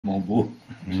Mon beau,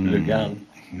 je le garde.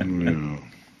 Yeah.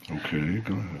 Okay,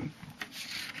 go ahead.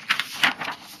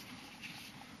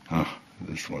 Ah,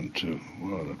 this one too.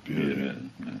 What a beauty.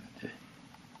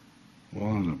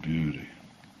 What a beauty.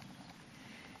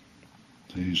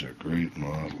 These are great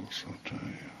models, I'll tell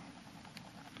you.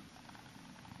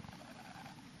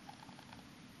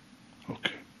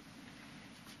 Okay.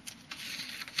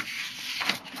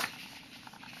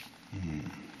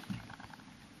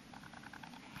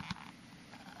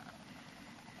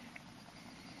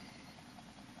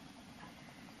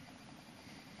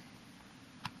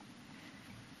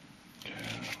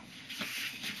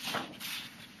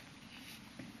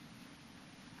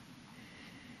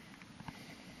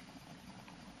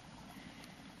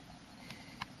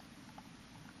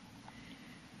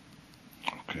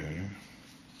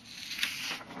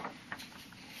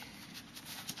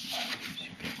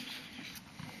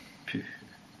 Okay.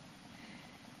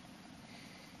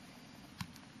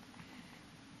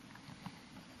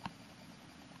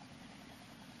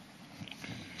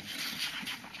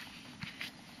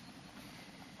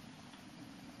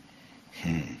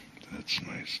 That's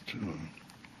nice too.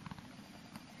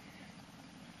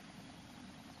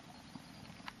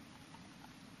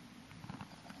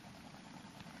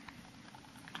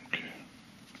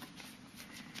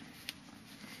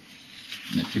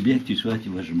 C'est bien que tu sois, tu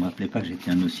vois, je ne me rappelais pas que j'étais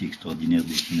un aussi extraordinaire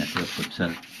dessinateur comme ça.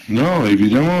 Non,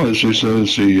 évidemment, c'est ça,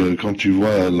 c'est quand tu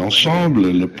vois l'ensemble,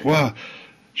 le poids,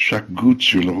 chaque goutte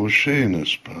sur le rocher,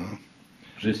 n'est-ce pas?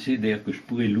 Je sais d'ailleurs que je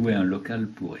pourrais louer un local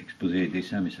pour exposer les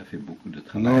dessins, mais ça fait beaucoup de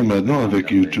travail. Non, maintenant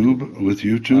avec YouTube, with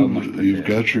YouTube, you've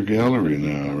got your gallery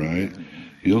now, right?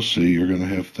 You'll see you're going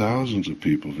to have thousands of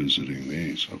people visiting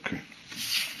these. Okay.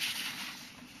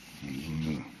 C'est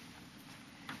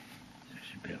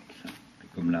superbe ça. C'est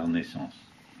comme la Renaissance,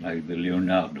 like the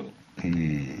Leonardo. Tiens.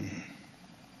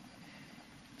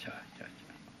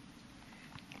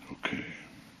 Okay.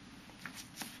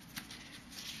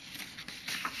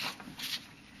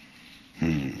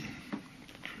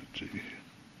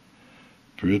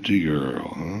 Pretty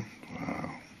girl, huh?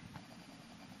 Wow.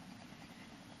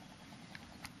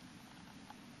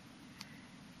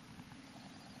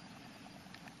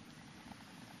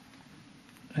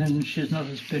 And she's not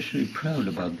especially proud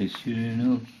about this, you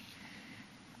know.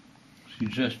 She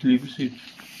just lives it.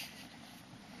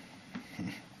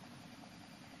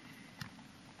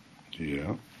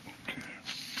 Yeah.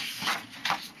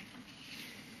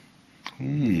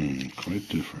 Okay. Quite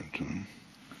different, huh?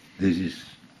 This is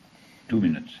 2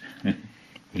 minutes.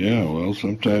 Yeah, well,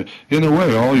 sometimes, in a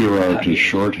way, all your art is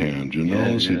shorthand, you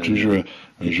know. C'est toujours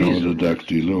un genre de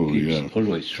dactylo, yeah. It's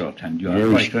always shorthand. You are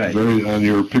quite right. Very, on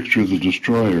your picture of the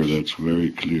destroyer, that's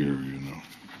very clear, you know.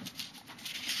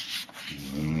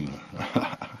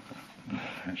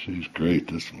 She's great,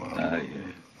 this model.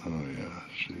 Oh, yeah,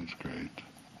 she's great.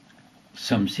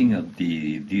 Something of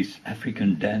this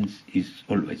African dance is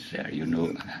always there, you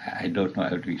know. I don't know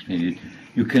how to explain it.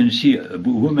 You can see a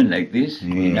woman like this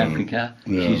in Africa,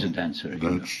 she's a dancer. Oh,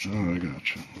 I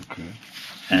got you, okay.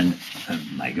 And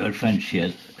my girlfriend, she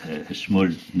has a small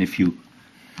nephew.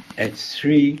 At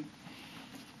 3,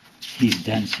 he's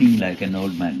dancing like an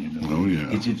old man, you know. Oh,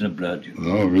 yeah. It's in the blood, you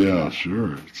know. Oh, yeah,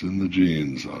 sure. It's in the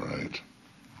genes, all right.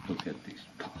 Look at this.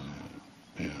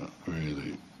 Yeah,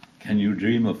 really. Can you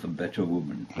dream of a better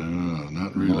woman?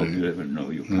 Not really. No, you ever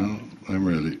know you can't. No, I'm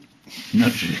ready.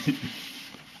 Not really.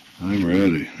 I'm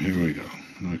ready. Here we go.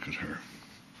 Look at her.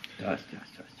 Just.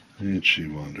 Isn't she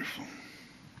wonderful?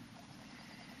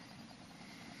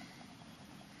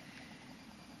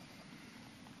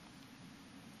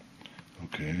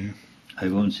 Okay. I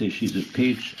won't say she's a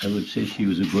page. I would say she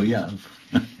was a goyave.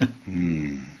 Look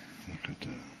at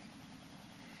that.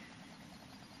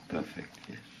 Perfect,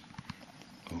 yes.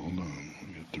 Hold on,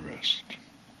 we'll get the rest.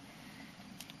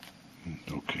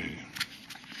 Okay.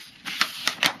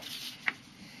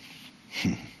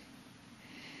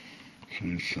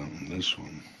 Here's something, this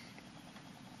one.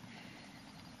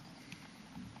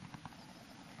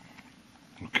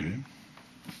 Okay.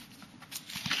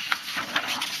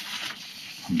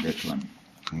 That one.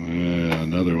 Yeah,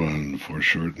 another one for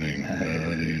shortening.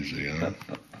 Not easy, huh?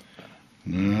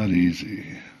 Not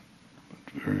easy,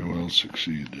 but very well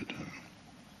succeeded, huh?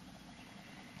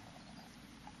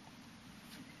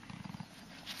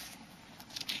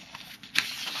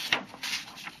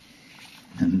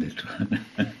 And that one.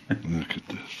 Look at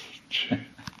this. Gee.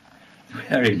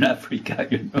 We are in Africa,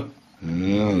 you know.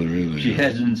 Yeah, really. She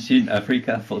hasn't seen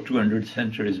Africa for 200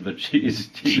 centuries, but she is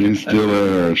still... She's still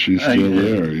there. She's still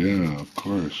there, yeah, of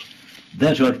course.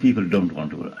 That's what people don't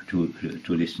want to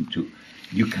listen to.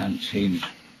 You can't change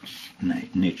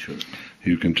nature.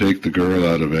 You can take the girl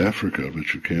out of Africa,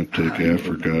 but you can't take no,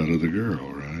 Africa no. out of the girl,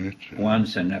 right?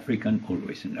 Once an African,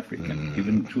 always an African.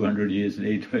 Even 200 years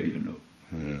later, you know.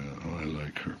 Yeah, oh, I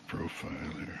like her profile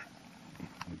here.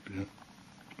 Yeah.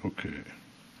 Okay.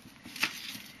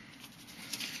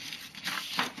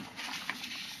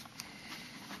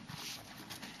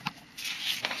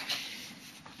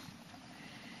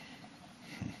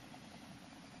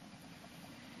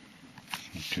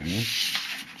 Okay.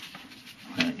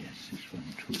 Yes, this one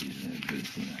too is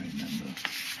beautiful, I remember.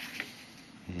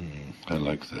 I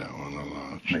like that one a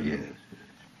lot. But yes.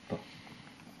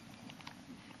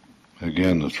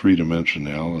 Again, the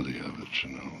three-dimensionality of it, you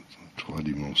know, trois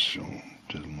dimensions,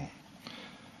 tellement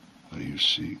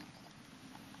réussi.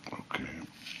 Okay.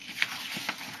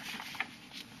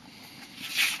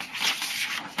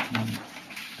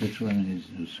 This one is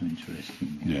also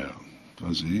interesting. Yeah.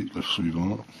 Vas-y, le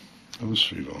suivant. Le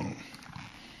suivant.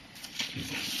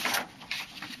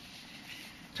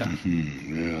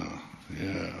 Yeah,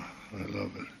 yeah, I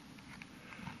love it.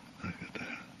 Look at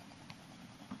that.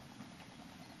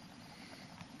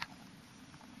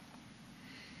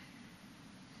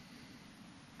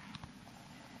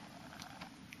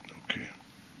 Okay.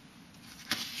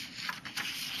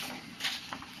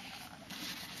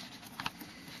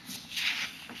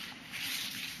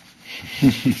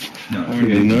 No, Hard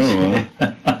to know,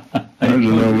 huh? Hard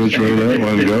to know which way that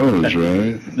one goes,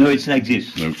 right? No, it's like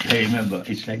this. Okay. I remember,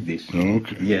 it's like this.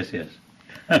 Okay. Yes, yes.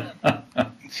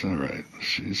 It's all right.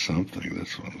 She's something,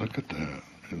 this one. Look at that.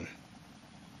 Really.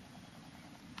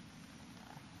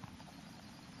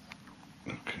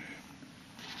 Okay.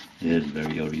 Yes,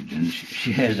 very original.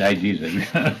 She has ideas.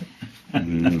 Yeah.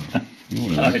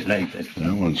 Well, I like that one.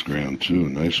 that one's grand, too.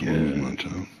 Nice movement,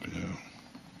 huh? Yeah.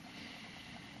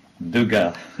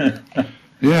 Degas.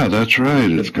 Yeah, that's right.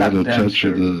 The It's got a black touch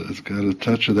of dancer. it's got a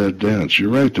touch of that dance.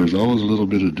 You're right. There's always a little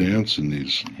bit of dance in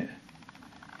these. Yeah.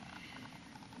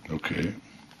 Okay.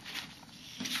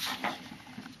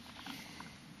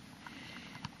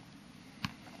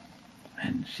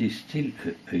 And she's still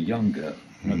a young girl,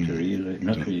 not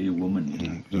really a woman. You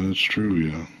know. That's true.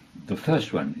 Yeah. The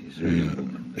first one is really Yeah, a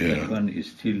woman. The yeah. second one is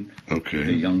still a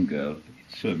Okay. young girl.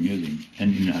 It's so amusing.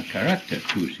 And in her character,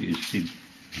 too, she is still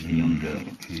a young girl.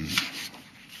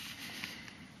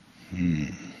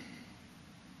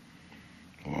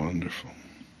 Wonderful.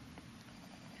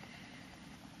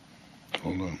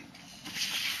 Hold on.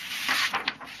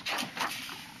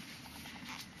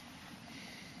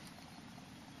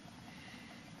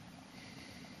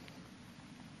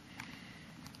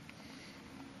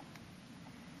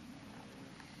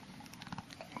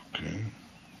 Okay.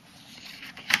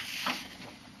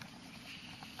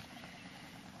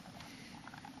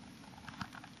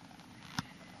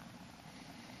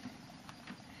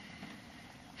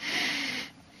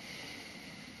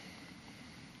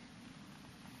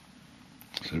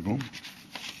 C'est bon?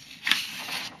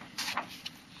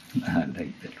 I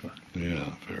like that one. Yeah,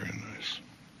 very nice.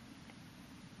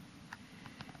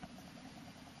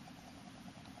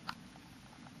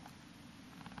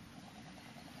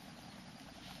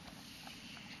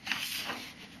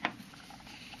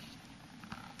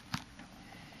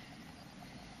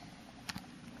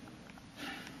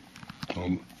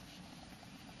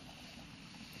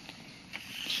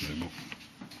 C'est bon.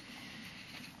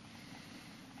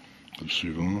 Le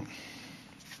suivant.